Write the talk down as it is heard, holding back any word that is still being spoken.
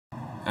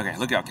Okay,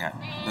 look out, cat.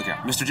 Look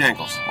out. Mr.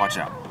 Jangles, watch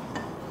out.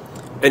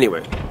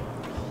 Anyway,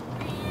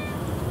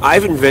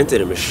 I've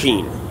invented a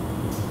machine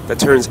that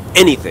turns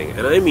anything,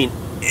 and I mean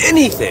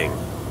anything,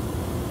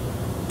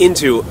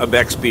 into a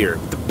Beck's beer.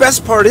 The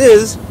best part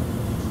is,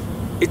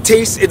 it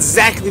tastes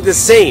exactly the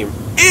same,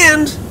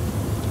 and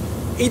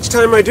each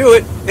time I do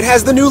it, it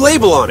has the new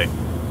label on it.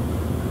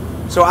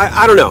 So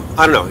I don't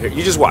know. Here,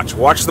 you just watch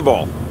the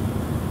ball.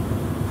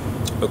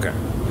 Okay.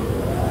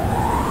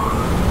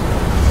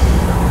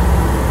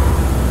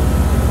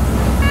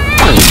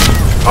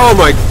 Oh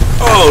my,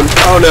 oh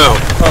no.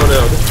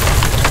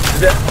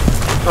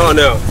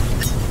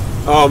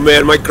 Oh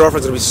man, my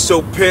girlfriend's gonna be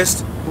so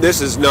pissed.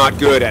 This is not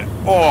good at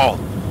all.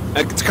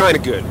 It's kind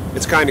of good.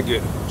 It's kind of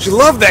good. She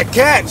loved that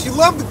cat. She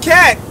loved the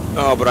cat.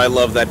 Oh, but I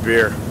love that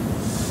beer.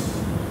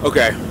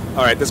 Okay,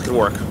 all right, this can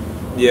work.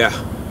 Yeah,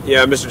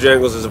 Mr.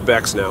 Jangles is a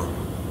Beck's now.